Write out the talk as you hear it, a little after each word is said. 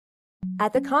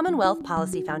At the Commonwealth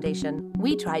Policy Foundation,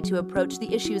 we try to approach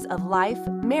the issues of life,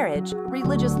 marriage,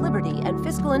 religious liberty, and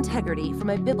fiscal integrity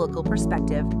from a biblical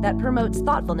perspective that promotes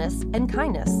thoughtfulness and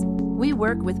kindness. We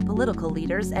work with political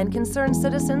leaders and concerned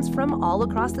citizens from all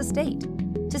across the state.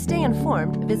 To stay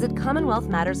informed, visit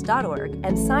commonwealthmatters.org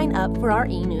and sign up for our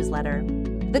e-newsletter.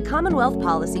 The Commonwealth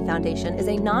Policy Foundation is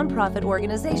a nonprofit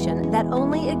organization that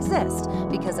only exists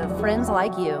because of friends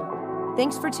like you.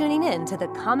 Thanks for tuning in to the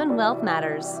Commonwealth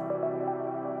Matters.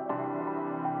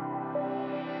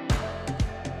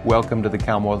 Welcome to the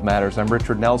Commonwealth Matters. I'm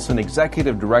Richard Nelson,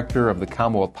 Executive Director of the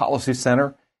Commonwealth Policy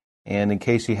Center. And in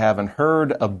case you haven't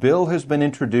heard, a bill has been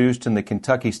introduced in the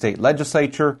Kentucky State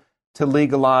Legislature to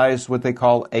legalize what they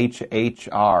call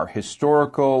HHR,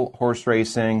 historical horse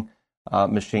racing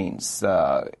machines.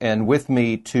 And with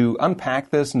me to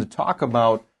unpack this and to talk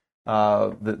about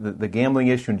the gambling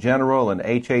issue in general and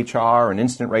HHR and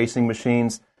instant racing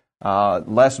machines,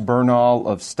 Les Bernal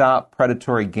of Stop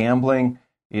Predatory Gambling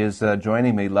is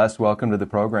joining me. Les, welcome to the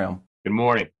program. Good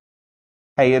morning.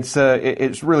 Hey, it's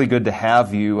really good to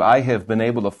have you. I have been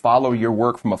able to follow your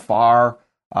work from afar.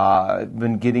 I've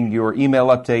been getting your email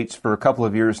updates for a couple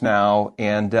of years now,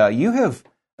 and you have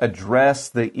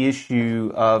addressed the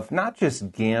issue of not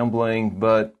just gambling,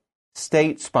 but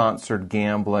state-sponsored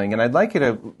gambling. And I'd like you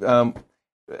to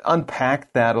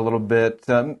unpack that a little bit.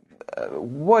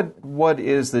 What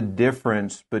is the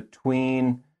difference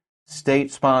between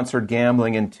state-sponsored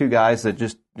gambling and two guys that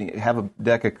just have a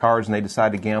deck of cards and they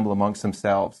decide to gamble amongst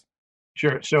themselves?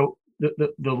 Sure. So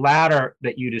the latter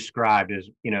that you described is,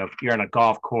 if you're on a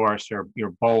golf course or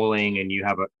you're bowling and you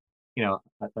have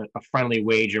a friendly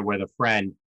wager with a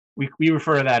friend, we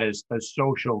refer to that as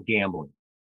social gambling.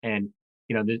 And,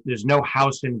 there's no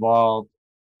house involved,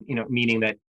 meaning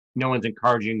that no one's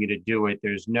encouraging you to do it.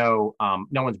 There's no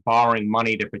one's borrowing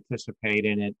money to participate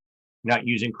in it. Not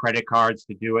using credit cards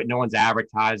to do it. No one's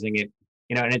advertising it,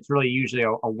 and it's really usually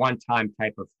a one-time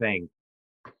type of thing.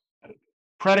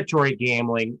 Predatory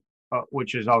gambling,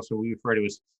 which is also we refer to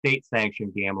as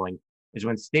state-sanctioned gambling, is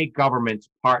when state governments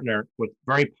partner with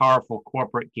very powerful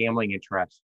corporate gambling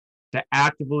interests to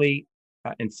actively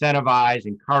incentivize,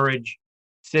 encourage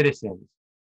citizens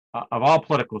of all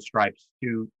political stripes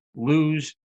to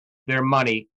lose their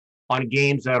money on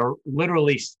games that are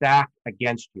literally stacked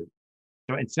against you.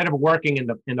 So instead of working in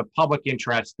the public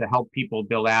interest to help people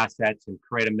build assets and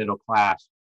create a middle class,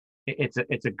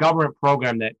 it's a government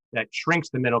program that shrinks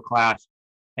the middle class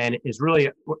and is really,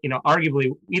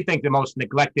 arguably, we think the most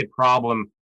neglected problem,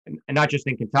 and not just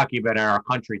in Kentucky, but in our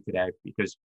country today,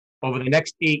 because over the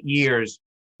next 8 years,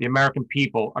 the American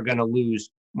people are going to lose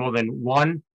more than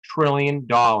 $1 trillion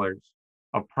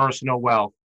of personal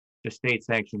wealth to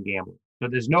state-sanctioned gambling. So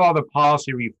there's no other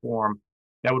policy reform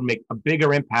that would make a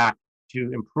bigger impact to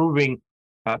improving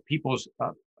people's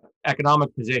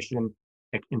economic position,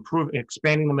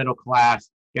 expanding the middle class,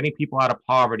 getting people out of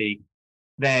poverty,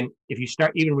 then if you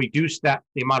start even reduce the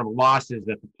amount of losses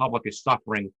that the public is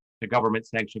suffering to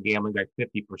government-sanctioned gambling by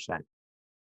 50%.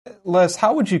 Les,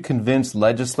 how would you convince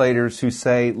legislators who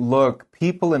say, look,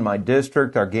 people in my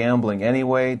district are gambling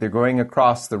anyway, they're going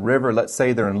across the river, let's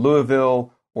say they're in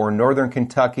Louisville or northern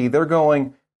Kentucky, they're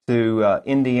going to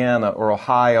Indiana or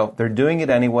Ohio, they're doing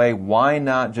it anyway. Why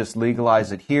not just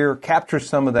legalize it here, capture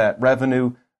some of that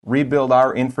revenue, rebuild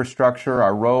our infrastructure,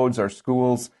 our roads, our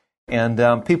schools, and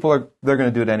they're going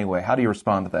to do it anyway. How do you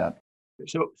respond to that?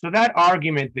 So that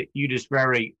argument that you just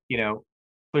very,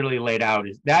 clearly laid out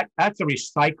is that's a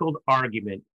recycled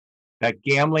argument that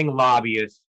gambling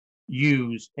lobbyists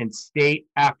use in state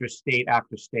after state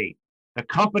after state. The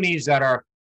companies that are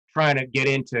trying to get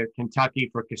into Kentucky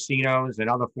for casinos and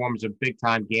other forms of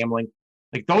big-time gambling,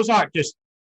 like those aren't just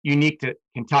unique to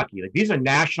Kentucky. Like these are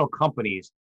national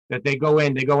companies that they go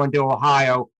into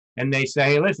Ohio and they say,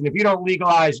 hey, listen, if you don't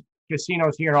legalize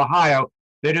casinos here in Ohio,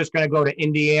 they're just going to go to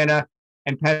Indiana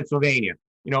and Pennsylvania.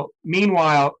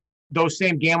 Meanwhile, those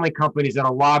same gambling companies that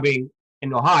are lobbying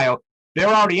in Ohio, they're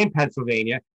already in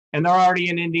Pennsylvania and they're already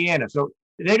in Indiana. So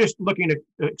they're just looking to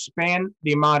expand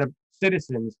the amount of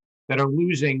citizens that are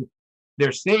losing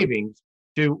their savings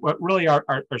to what really are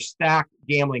stacked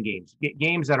gambling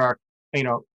games that are,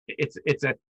 it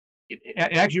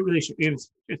actually really should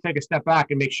take a step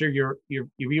back and make sure your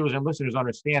viewers and listeners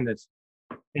understand this,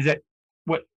 is that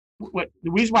what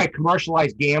the reason why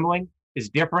commercialized gambling is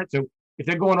different. So if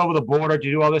they're going over the border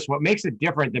to do all this, what makes it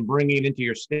different than bringing it into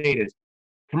your state is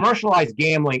commercialized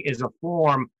gambling is a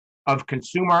form of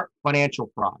consumer financial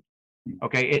fraud.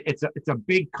 Okay, it's a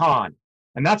big con.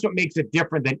 And that's what makes it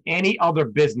different than any other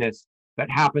business that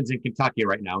happens in Kentucky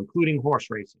right now, including horse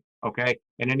racing, okay,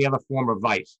 and any other form of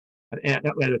vice.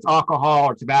 whether it's alcohol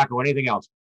or tobacco or anything else.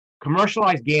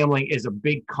 Commercialized gambling is a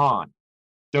big con.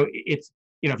 So it's,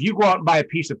 if you go out and buy a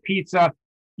piece of pizza,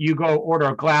 you go order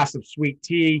a glass of sweet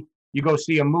tea, you go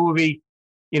see a movie,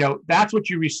 that's what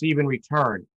you receive in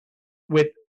return. With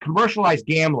commercialized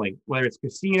gambling, whether it's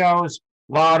casinos,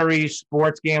 lotteries,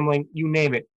 sports gambling, you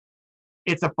name it,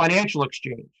 it's a financial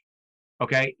exchange.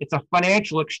 Okay, it's a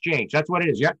financial exchange. That's what it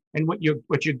is. Yeah, and what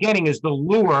you're getting is the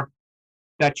lure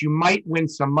that you might win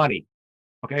some money.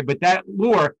 Okay, but that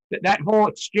lure, that whole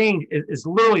exchange is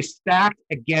literally stacked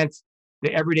against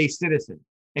the everyday citizen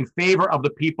in favor of the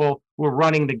people who are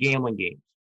running the gambling games.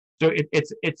 So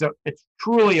it's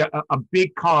truly a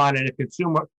big con and it's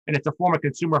a form of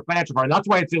consumer financial fraud. And that's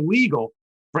why it's illegal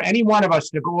for any one of us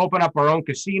to go open up our own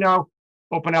casino,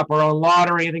 open up our own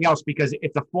lottery, anything else, because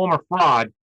it's a form of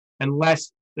fraud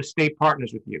unless the state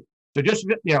partners with you. So just,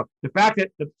 the fact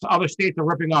that the other states are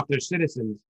ripping off their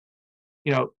citizens,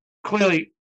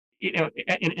 clearly,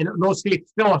 and those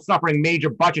states still are suffering major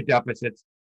budget deficits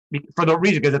for the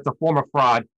reason, because it's a form of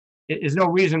fraud. There's no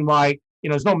reason why,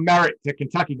 there's no merit to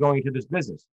Kentucky going into this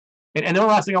business. And the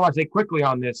last thing I want to say quickly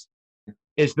on this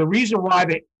is the reason why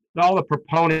all the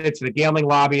proponents, the gambling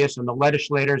lobbyists and the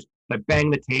legislators that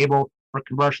bang the table for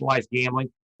commercialized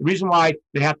gambling, the reason why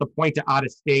they have to point to out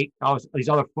of state, all these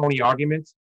other phony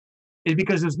arguments, is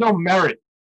because there's no merit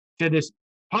to this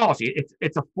policy.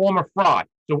 It's a form of fraud.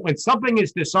 So when something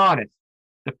is dishonest,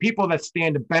 the people that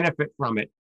stand to benefit from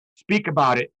it speak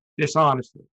about it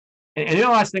dishonestly. And the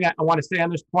last thing I want to say on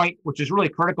this point, which is really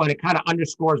critical, and it kind of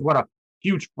underscores what a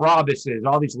huge fraud this is,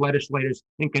 all these legislators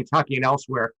in Kentucky and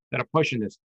elsewhere that are pushing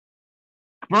this.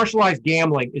 Commercialized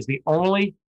gambling is the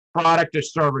only product or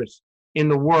service in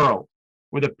the world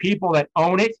where the people that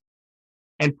own it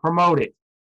and promote it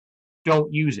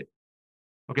don't use it.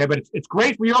 Okay, but it's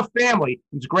great for your family.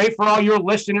 It's great for all your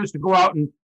listeners to go out and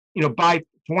buy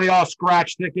 $20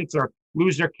 scratch tickets or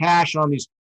lose their cash on these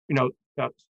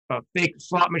fake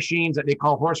slot machines that they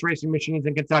call horse racing machines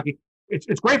in Kentucky.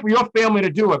 It's great for your family to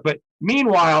do it, but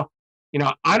meanwhile,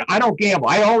 I don't gamble.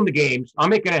 I own the games.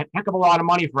 I'm making a heck of a lot of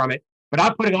money from it, but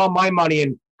I'm putting all my money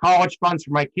in college funds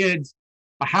for my kids,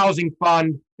 a housing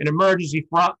fund, an emergency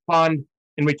fund,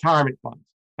 and retirement funds.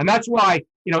 And that's why,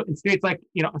 in states like,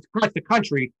 across the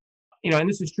country, and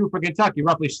this is true for Kentucky,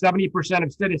 roughly 70%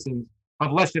 of citizens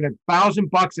have less than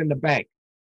 $1,000 in the bank.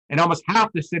 And almost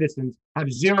half the citizens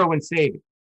have zero in savings.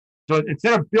 So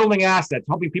instead of building assets,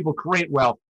 helping people create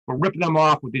wealth, we're ripping them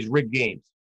off with these rigged games.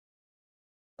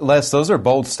 Les, those are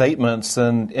bold statements,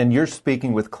 and you're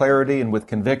speaking with clarity and with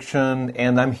conviction,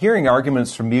 and I'm hearing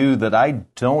arguments from you that I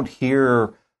don't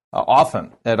hear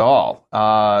often at all.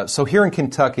 So here in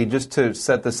Kentucky, just to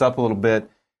set this up a little bit,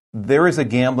 there is a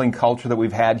gambling culture that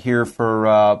we've had here for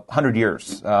 100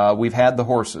 years. We've had the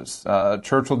horses.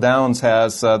 Churchill Downs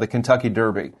has the Kentucky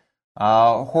Derby.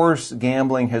 Horse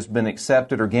gambling has been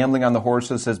accepted, or gambling on the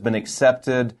horses has been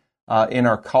accepted in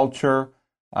our culture.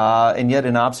 And yet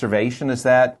an observation is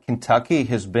that Kentucky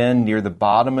has been near the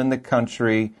bottom in the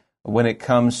country when it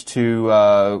comes to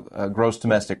gross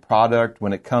domestic product,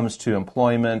 when it comes to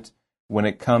employment, when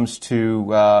it comes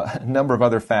to a number of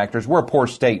other factors. We're a poor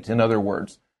state, in other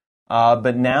words.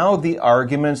 But now the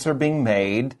arguments are being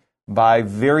made by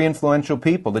very influential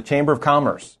people. The Chamber of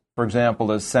Commerce, for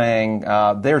example, is saying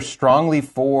they're strongly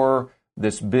for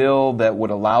this bill that would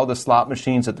allow the slot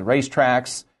machines at the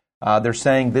racetracks. They're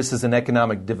saying this is an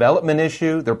economic development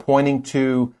issue. They're pointing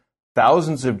to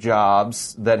thousands of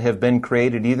jobs that have been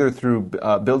created either through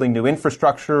building new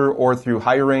infrastructure or through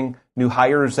hiring new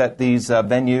hires at these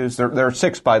venues. There are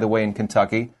 6, by the way, in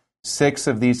Kentucky, 6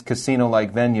 of these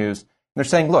casino-like venues. They're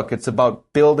saying, look, it's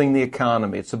about building the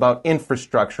economy. It's about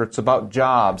infrastructure. It's about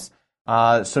jobs.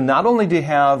 So not only do you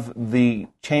have the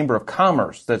Chamber of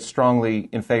Commerce that's strongly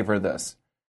in favor of this,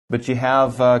 but you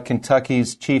have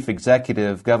Kentucky's chief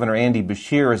executive, Governor Andy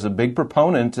Beshear, is a big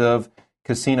proponent of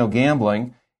casino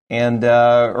gambling, and the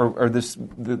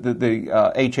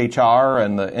HHR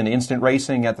and the instant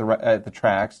racing at the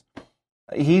tracks.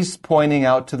 He's pointing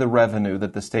out to the revenue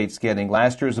that the state's getting.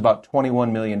 Last year was about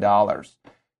 $21 million.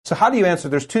 So how do you answer?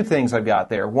 There's 2 things I've got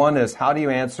there. One is, how do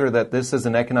you answer that this is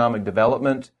an economic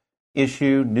development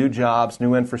issue, new jobs,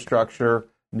 new infrastructure,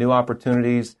 new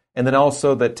opportunities, and then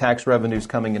also that tax revenues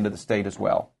coming into the state as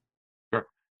well? Sure.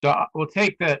 So we'll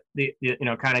take the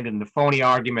kind of in the phony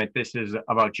argument, this is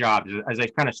about jobs. As I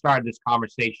kind of started this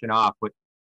conversation off with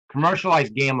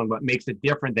commercialized gambling, what makes it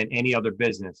different than any other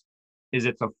business is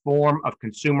it's a form of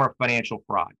consumer financial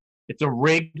fraud. It's a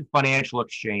rigged financial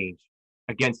exchange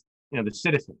against the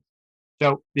citizens.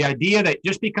 So the idea that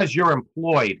just because you're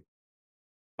employed,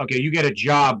 okay, you get a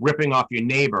job ripping off your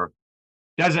neighbor,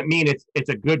 doesn't mean it's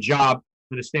a good job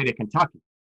for the state of Kentucky.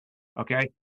 Okay,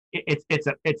 it's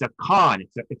a con.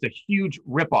 It's a huge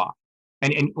ripoff.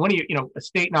 And one of a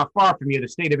state not far from you, the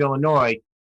state of Illinois,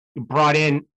 brought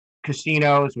in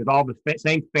casinos with all the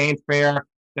same fanfare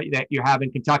that you have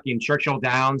in Kentucky and Churchill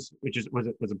Downs, which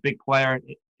was a big player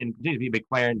and continues to be a big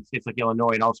player in states like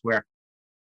Illinois and elsewhere.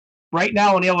 Right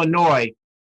now in Illinois,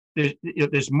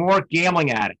 there's more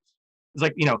gambling addicts. It's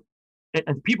like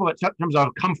and people that terms of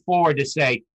come forward to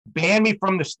say, ban me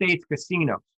from the state's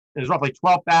casinos. There's roughly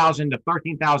 12,000 to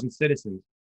 13,000 citizens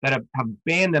that have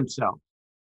banned themselves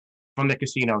from the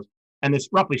casinos, and there's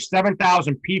roughly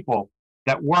 7,000 people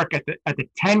that work at the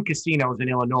 10 casinos in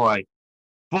Illinois,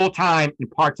 full-time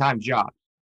and part-time jobs.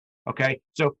 Okay,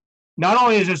 so not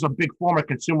only is this a big form of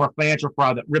consumer financial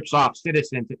fraud that rips off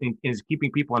citizens and is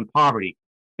keeping people in poverty,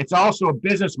 it's also a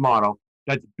business model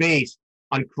that's based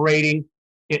on creating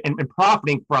and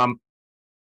profiting from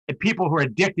people who are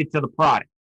addicted to the product.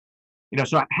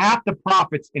 So half the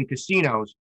profits in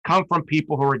casinos come from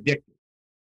people who are addicted.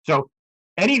 So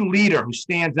any leader who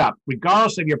stands up,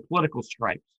 regardless of your political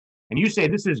stripes, and you say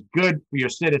this is good for your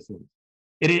citizens,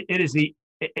 it is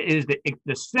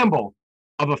the symbol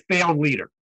of a failed leader.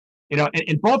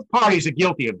 And both parties are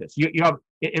guilty of this. You have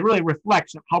it really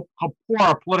reflects how poor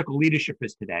our political leadership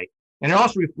is today, and it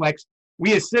also reflects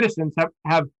we as citizens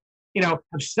have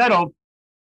settled,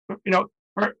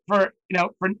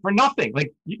 for nothing.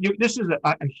 Like this is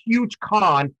a huge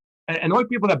con, and the only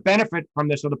people that benefit from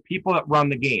this are the people that run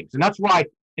the games, and that's why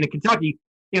in Kentucky,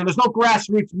 there's no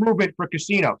grassroots movement for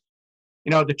casinos.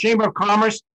 The Chamber of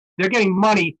Commerce, they're getting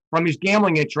money from these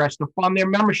gambling interests to fund their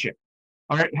membership.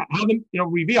 All right, have them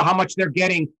reveal how much they're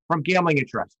getting from gambling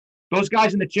interests. Those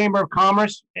guys in the Chamber of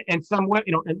Commerce and some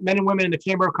and men and women in the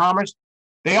Chamber of Commerce,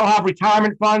 they all have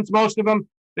retirement funds. Most of them,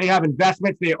 they have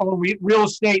investments. They own real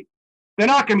estate. They're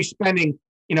not going to be spending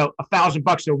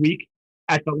 $1,000 a week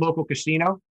at the local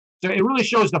casino. So it really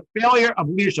shows the failure of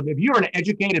leadership. If you're an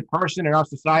educated person in our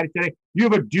society today, you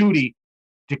have a duty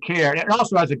to care. And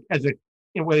also as a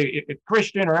whether a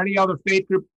Christian or any other faith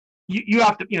group, you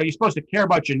have to you're supposed to care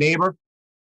about your neighbor.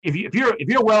 If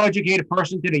you're a well-educated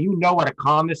person today, you know what a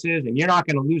con this is, and you're not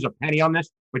going to lose a penny on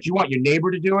this, but you want your neighbor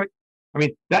to do it. I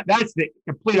mean, that's the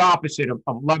complete opposite of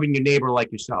loving your neighbor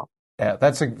like yourself. Yeah,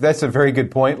 that's a very good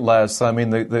point, Les. I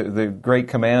mean, the great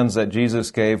commands that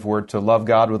Jesus gave were to love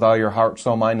God with all your heart,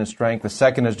 soul, mind, and strength. The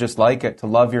second is just like it, to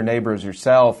love your neighbor as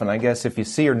yourself. And I guess if you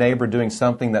see your neighbor doing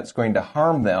something that's going to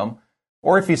harm them,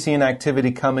 or if you see an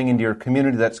activity coming into your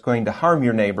community that's going to harm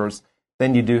your neighbors,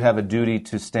 then you do have a duty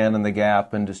to stand in the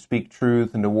gap and to speak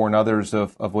truth and to warn others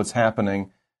of what's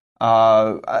happening.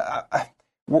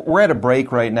 We're at a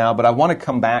break right now, but I want to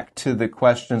come back to the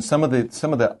question, some of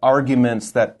the arguments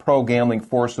that pro-gambling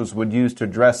forces would use to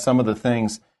address some of the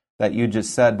things that you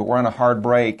just said, but we're on a hard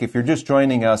break. If you're just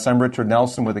joining us, I'm Richard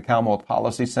Nelson with the Commonwealth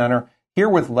Policy Center, here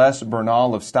with Les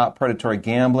Bernal of Stop Predatory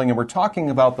Gambling, and we're talking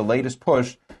about the latest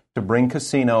push to bring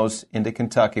casinos into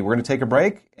Kentucky. We're going to take a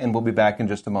break, and we'll be back in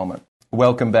just a moment.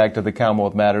 Welcome back to the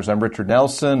Commonwealth Matters. I'm Richard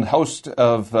Nelson, host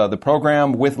of the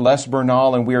program with Les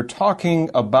Bernal, and we are talking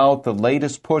about the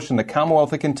latest push in the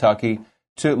Commonwealth of Kentucky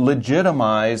to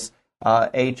legitimize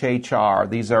HHR.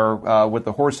 These are what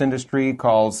the horse industry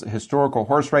calls historical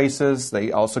horse races.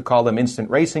 They also call them instant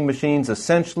racing machines.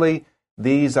 Essentially,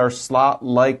 these are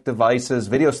slot-like devices,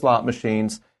 video slot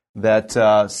machines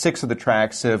that 6 of the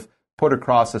tracks have put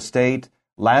across the state.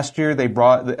 Last year, they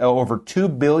brought over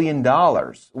 $2 billion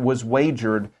was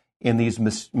wagered in these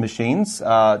machines.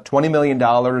 $20 million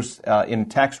in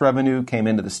tax revenue came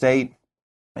into the state,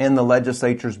 and the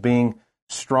legislature's being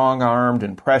strong-armed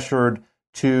and pressured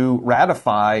to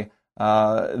ratify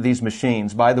these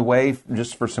machines. By the way,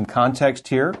 just for some context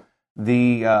here,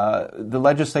 the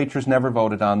legislature's never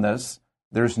voted on this.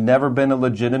 There's never been a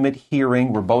legitimate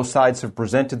hearing where both sides have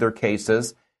presented their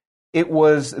cases. It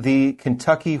was the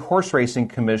Kentucky Horse Racing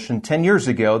Commission 10 years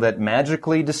ago that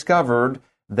magically discovered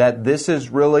that this is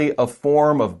really a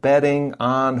form of betting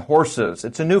on horses.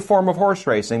 It's a new form of horse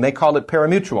racing. They called it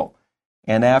parimutuel.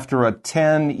 And after a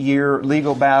 10-year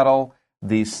legal battle,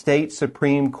 the state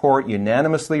Supreme Court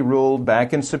unanimously ruled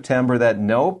back in September that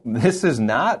nope, this is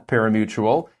not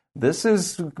parimutuel. This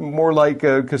is more like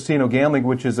casino gambling,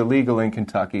 which is illegal in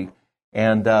Kentucky.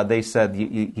 And they said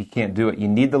you can't do it. You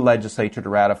need the legislature to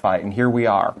ratify it, and here we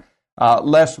are.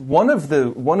 Les, one of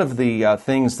the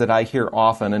things that I hear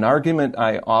often, an argument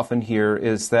I often hear,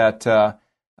 is that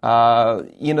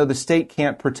the state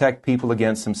can't protect people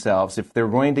against themselves. If they're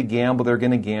going to gamble, they're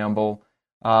going to gamble.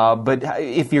 But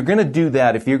if you're going to do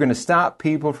that, if you're going to stop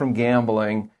people from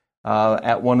gambling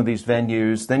at one of these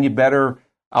venues, then you better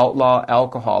outlaw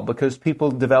alcohol because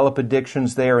people develop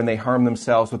addictions there and they harm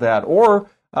themselves with that. Or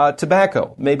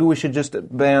tobacco. Maybe we should just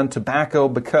ban tobacco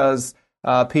because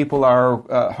people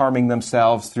are harming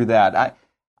themselves through that.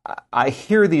 I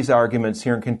hear these arguments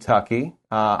here in Kentucky.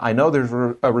 I know there's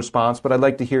a response, but I'd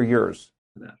like to hear yours.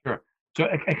 Sure. So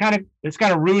it's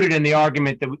kind of rooted in the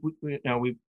argument that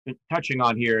we've been touching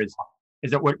on here is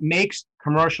that what makes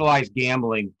commercialized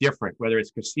gambling different, whether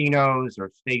it's casinos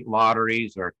or state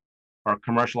lotteries or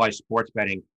commercialized sports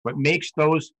betting, what makes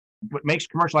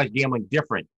commercialized gambling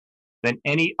different than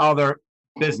any other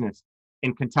business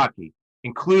in Kentucky,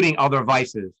 including other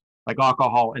vices like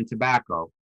alcohol and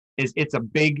tobacco, is it's a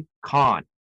big con.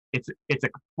 It's a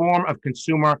form of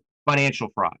consumer financial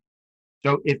fraud.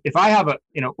 So if I have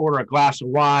order a glass of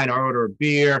wine or order a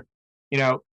beer,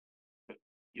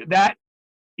 that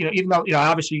even though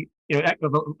obviously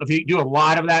if you do a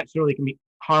lot of that, certainly can be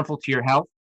harmful to your health.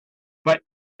 But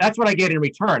that's what I get in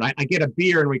return. I get a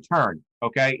beer in return.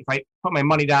 Okay, if I put my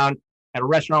money down at a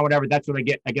restaurant, or whatever, that's what I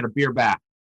get. I get a beer back.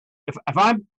 If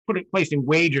I'm placing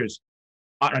wagers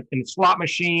in slot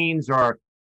machines or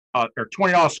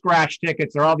 $20 scratch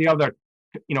tickets or all the other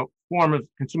form of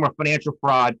consumer financial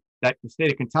fraud that the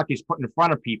state of Kentucky is putting in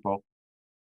front of people,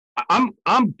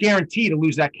 I'm guaranteed to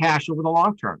lose that cash over the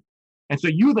long term. And so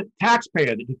you, the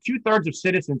taxpayer, the 2/3 of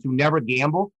citizens who never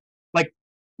gamble, like,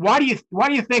 why do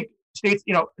you think states,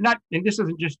 not, and this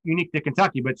isn't just unique to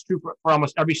Kentucky, but it's true for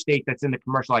almost every state that's in the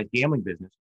commercialized gambling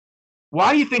business.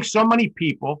 Why do you think so many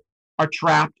people are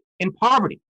trapped in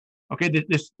poverty? Okay,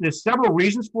 there's several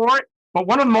reasons for it, but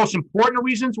one of the most important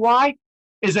reasons why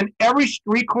is in every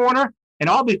street corner and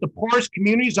all the poorest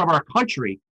communities of our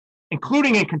country,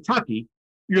 including in Kentucky,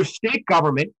 your state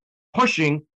government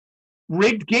pushing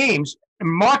rigged games and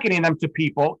marketing them to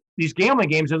people, these gambling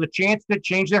games, as a chance to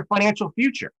change their financial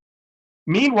future.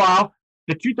 Meanwhile,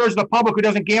 the 2/3 of the public who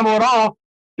doesn't gamble at all,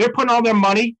 they're putting all their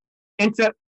money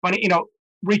into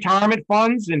retirement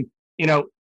funds and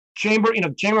chamber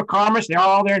of commerce. They're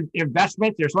all their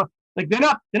investments. They're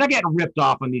not getting ripped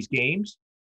off on these games.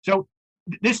 So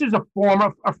this is a form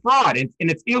of fraud, and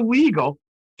it's illegal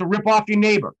to rip off your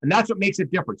neighbor, and that's what makes it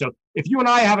different. So if you and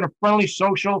I are having a friendly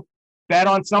social bet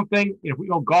on something, if we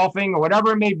go golfing or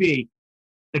whatever it may be,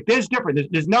 like, there's different.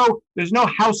 There's no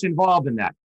house involved in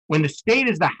that. When the state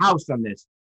is the house on this,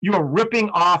 you are ripping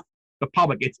off the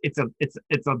public. It's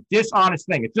a dishonest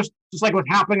thing. It's just like what's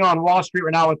happening on Wall Street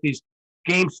right now with these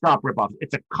GameStop ripoffs.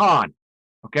 It's a con.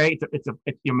 Okay,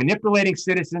 you're manipulating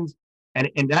citizens, and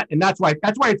that's why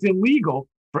it's illegal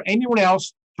for anyone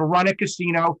else to run a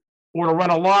casino or to run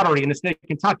a lottery in the state of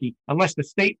Kentucky unless the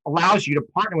state allows you to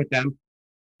partner with them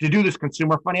to do this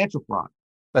consumer financial fraud.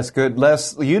 That's good.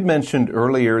 Les, you'd mentioned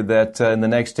earlier that in the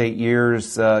next 8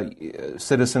 years,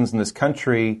 citizens in this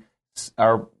country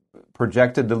are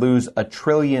projected to lose $1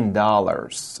 trillion.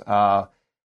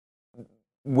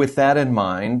 With that in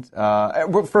mind,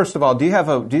 first of all, do you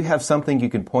have something you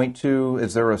can point to?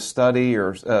 Is there a study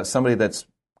or somebody that's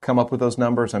come up with those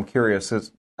numbers? I'm curious.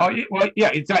 It's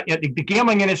the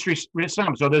gambling industry.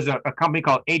 So there's a company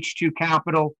called H2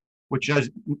 Capital, which does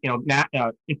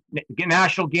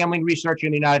national gambling research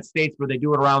in the United States, but they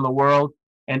do it around the world.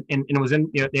 And it was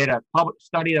they had a public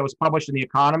study that was published in The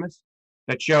Economist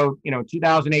that showed in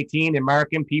 2018 the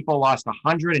American people lost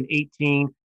 $118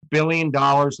 billion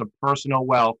of personal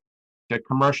wealth to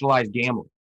commercialized gambling.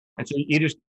 And so you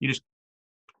just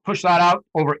push that out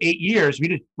over 8 years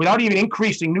without even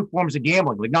increasing new forms of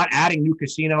gambling, like not adding new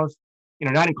casinos,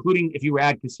 not including if you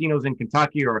add casinos in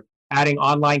Kentucky or adding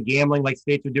online gambling like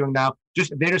states are doing now.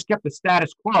 They just kept the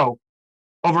status quo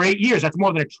over 8 years. That's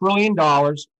more than $1 trillion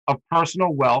of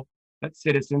personal wealth that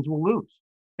citizens will lose.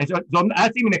 And so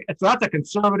that's a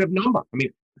conservative number. I mean,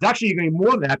 it's actually going to be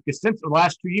more than that, because since the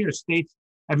last 2 years, states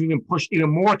have even pushed even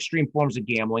more extreme forms of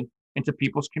gambling into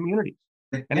people's communities.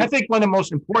 And I think one of the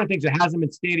most important things that hasn't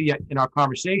been stated yet in our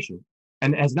conversation,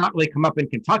 and has not really come up in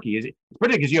Kentucky, is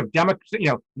particularly because you have Democrats.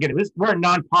 Again, we're a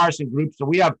nonpartisan group, so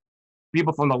we have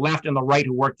people from the left and the right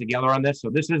who work together on this. So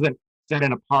this isn't set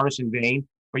in a partisan vein,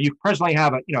 but you personally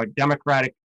have a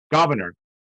Democratic governor,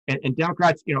 and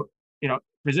Democrats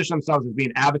position themselves as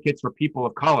being advocates for people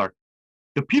of color.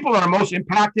 The people that are most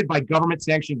impacted by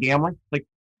government-sanctioned gambling, like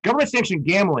government-sanctioned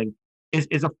gambling,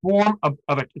 is a form of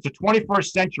it's a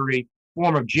 21st century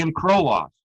form of Jim Crow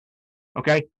laws.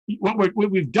 Okay, what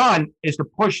we've done is to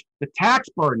push the tax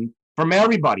burden from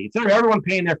everybody, instead of everyone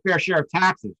paying their fair share of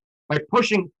taxes, by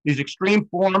pushing these extreme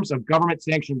forms of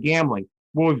government-sanctioned gambling.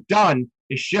 What we've done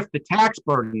is shift the tax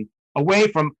burden away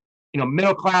from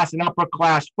middle class and upper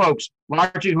class folks,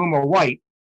 largely whom are white,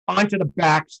 onto the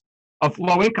backs of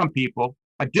low-income people,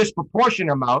 a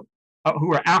disproportionate amount,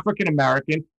 who are African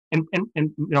American and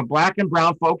black and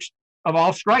brown folks of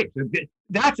all stripes.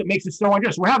 That's what makes it so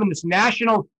unjust. We're having this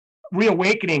national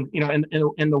reawakening,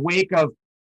 in the wake of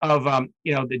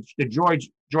the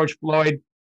George Floyd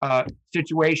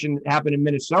situation that happened in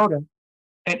Minnesota,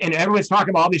 and everyone's talking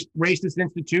about all these racist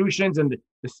institutions and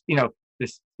the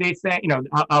states that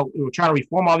how we're trying to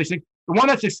reform all these things. The one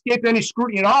that's escaped any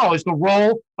scrutiny at all is the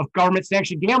role of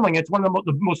government-sanctioned gambling. It's one of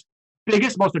the most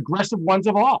biggest, most aggressive ones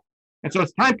of all. And so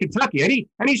it's time Kentucky,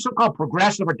 any so-called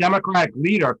progressive or democratic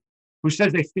leader who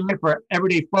says they stand for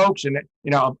everyday folks and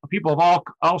people of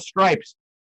all stripes,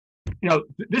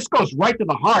 this goes right to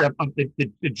the heart of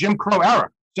the Jim Crow era.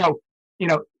 So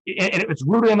and it's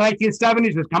rooted in the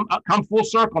 1970s. It's come full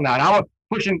circle now. Now we're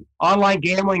pushing online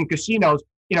gambling and casinos.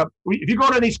 If you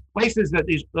go to these places that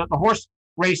the horse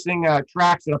racing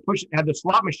tracks that have the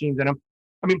slot machines in them,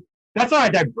 I mean, that's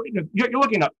not you're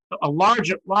looking at a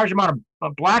large amount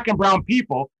of black and brown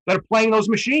people that are playing those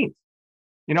machines.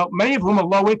 Many of whom are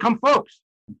low income folks.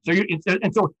 So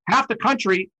so half the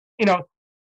country, the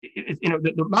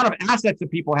amount of assets that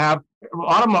people have, a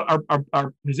lot of them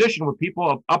are positioned with people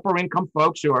of upper income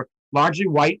folks who are largely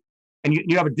white, and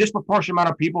you have a disproportionate amount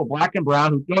of people, black and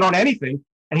brown, who don't own anything.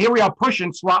 And here we are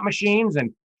pushing slot machines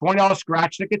and $20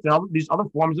 scratch tickets and all these other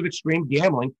forms of extreme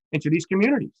gambling into these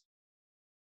communities.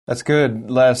 That's good,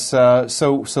 Les.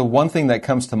 So one thing that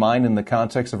comes to mind in the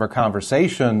context of our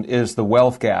conversation is the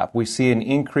wealth gap. We see an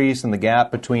increase in the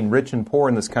gap between rich and poor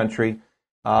in this country.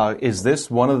 Is this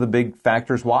one of the big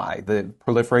factors why? The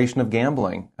proliferation of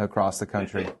gambling across the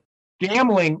country?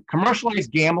 Gambling,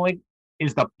 commercialized gambling,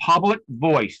 is the public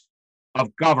voice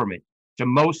of government to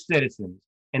most citizens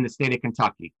in the state of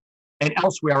Kentucky and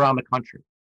elsewhere around the country.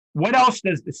 What else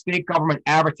does the state government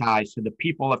advertise to the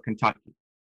people of Kentucky?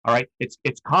 All right, it's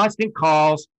constant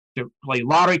calls to play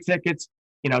lottery tickets.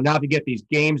 Now to get these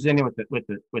games in with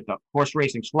the horse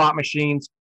racing slot machines,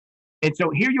 and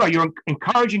so here you are. You're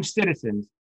encouraging citizens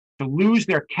to lose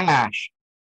their cash.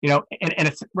 And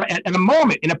it's in a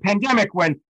moment in a pandemic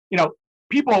when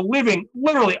people are living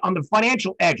literally on the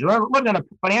financial edge. They're living on a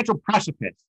financial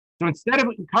precipice. So instead of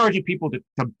encouraging people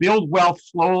to build wealth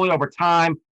slowly over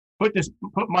time, put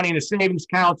money into savings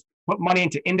accounts, put money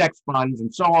into index funds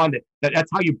and so on. That's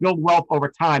how you build wealth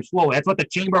over time, slowly. That's what the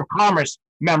Chamber of Commerce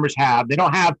members have. They're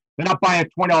not buying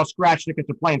 $20 scratch tickets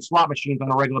or playing slot machines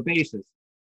on a regular basis.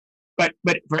 But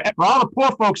for all the poor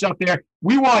folks out there,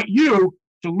 we want you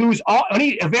to lose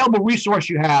any available resource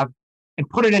you have and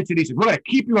put it into these. We're going to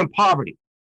keep you in poverty.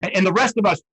 And the rest of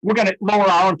us, we're going to lower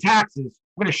our own taxes.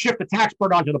 We're going to shift the tax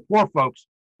burden onto the poor folks,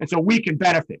 and so we can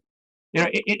benefit.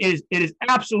 It is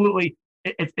absolutely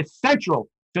it's central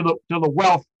to the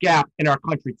wealth gap in our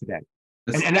country today,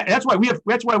 and that's why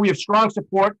we have strong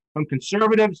support from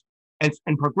conservatives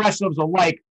and progressives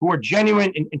alike who are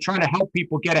genuine in trying to help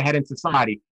people get ahead in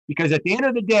society. Because at the end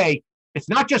of the day, it's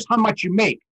not just how much you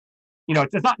make,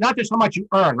 it's not just how much you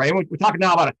earn, right? We're talking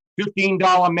now about a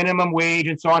 $15 minimum wage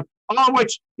and so on, all of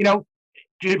which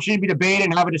should be debated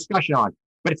and have a discussion on.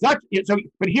 But it's not so.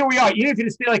 But here we are. Even if in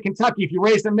a state like Kentucky, if you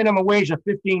raise the minimum wage to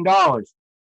 $15,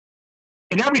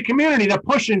 in every community they're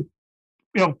pushing,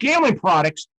 gambling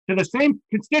products to the same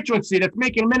constituency that's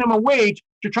making minimum wage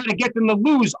to try to get them to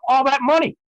lose all that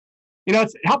money.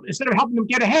 Instead of helping them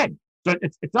get ahead. So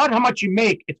it's not how much you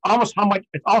make. It's also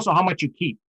how much you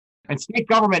keep. And state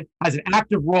government has an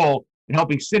active role in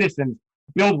helping citizens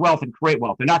build wealth and create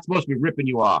wealth. They're not supposed to be ripping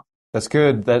you off. That's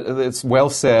good. It's well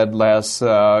said, Les.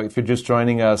 If you're just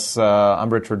joining us,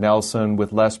 I'm Richard Nelson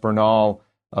with Les Bernal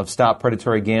of Stop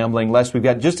Predatory Gambling. Les, we've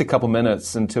got just a couple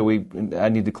minutes until I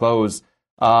need to close.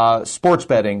 Sports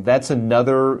betting, that's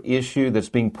another issue that's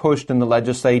being pushed in the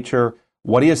legislature.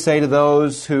 What do you say to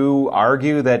those who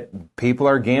argue that people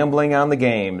are gambling on the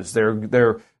games?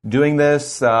 They're doing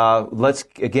this. Let's,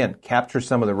 again, capture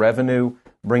some of the revenue,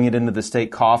 bring it into the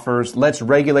state coffers. Let's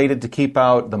regulate it to keep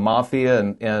out the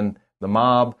mafia and the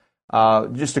mob.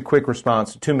 Just a quick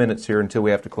response, 2 minutes here until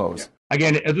we have to close.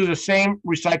 Again, those are the same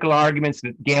recycled arguments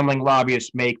that gambling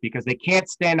lobbyists make because they can't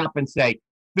stand up and say,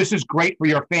 this is great for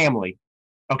your family.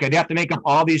 Okay, they have to make up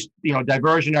all these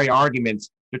diversionary arguments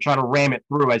to try to ram it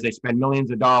through as they spend millions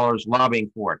of dollars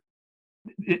lobbying for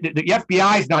it. The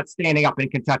FBI is not standing up in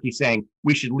Kentucky saying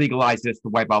we should legalize this to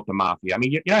wipe out the mafia. I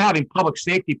mean, you're not having public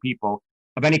safety people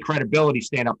of any credibility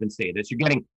stand up and say this. You're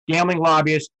getting gambling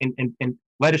lobbyists and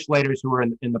legislators who are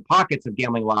in the pockets of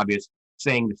gambling lobbyists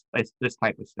saying this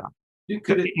type of stuff. We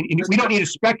don't need to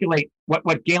speculate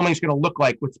what gambling is going to look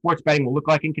like, what sports betting will look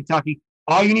like in Kentucky.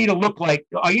 All you need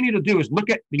to do is look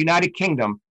at the United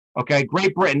Kingdom. Okay,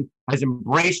 Great Britain has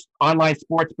embraced online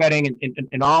sports betting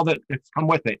and all that's come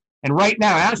with it. And right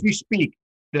now, as we speak,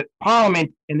 the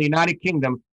Parliament in the United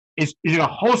Kingdom is in a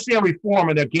wholesale reform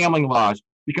of their gambling laws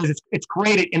because it's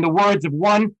created, in the words of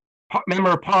one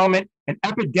member of Parliament, an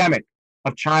epidemic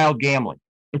of child gambling.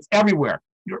 It's everywhere.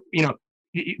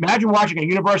 Imagine watching a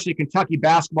University of Kentucky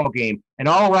basketball game, and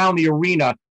all around the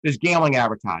arena there's gambling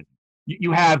advertising.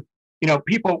 You have,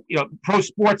 people, pro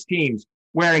sports teams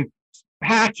wearing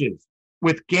patches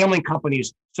with gambling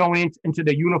companies sewn into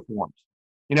their uniforms.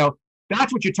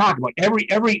 That's what you're talking about.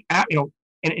 Every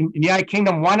in the United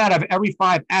Kingdom, 1 out of every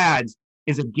 5 ads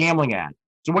is a gambling ad.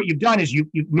 So what you've done is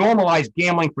you've normalized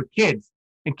gambling for kids,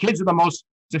 and kids are the most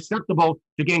susceptible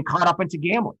to getting caught up into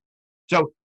gambling.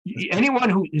 So anyone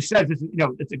who says this,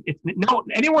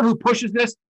 anyone who pushes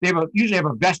this, they usually have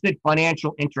a vested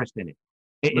financial interest in it.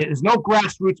 There's no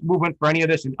grassroots movement for any of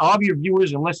this. And all of your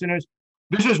viewers and listeners,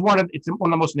 this is one of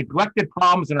the most neglected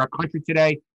problems in our country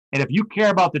today. And if you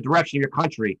care about the direction of your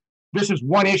country, this is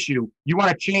one issue you want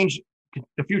to change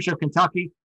the future of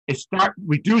Kentucky, is start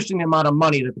reducing the amount of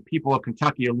money that the people of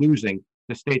Kentucky are losing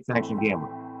to state-sanctioned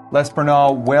gambling. Les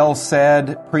Bernal, well said.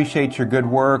 Appreciate your good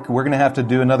work. We're going to have to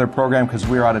do another program because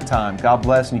we're out of time. God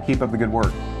bless, and you keep up the good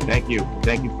work. Thank you.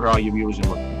 Thank you for all your viewers and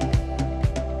listeners.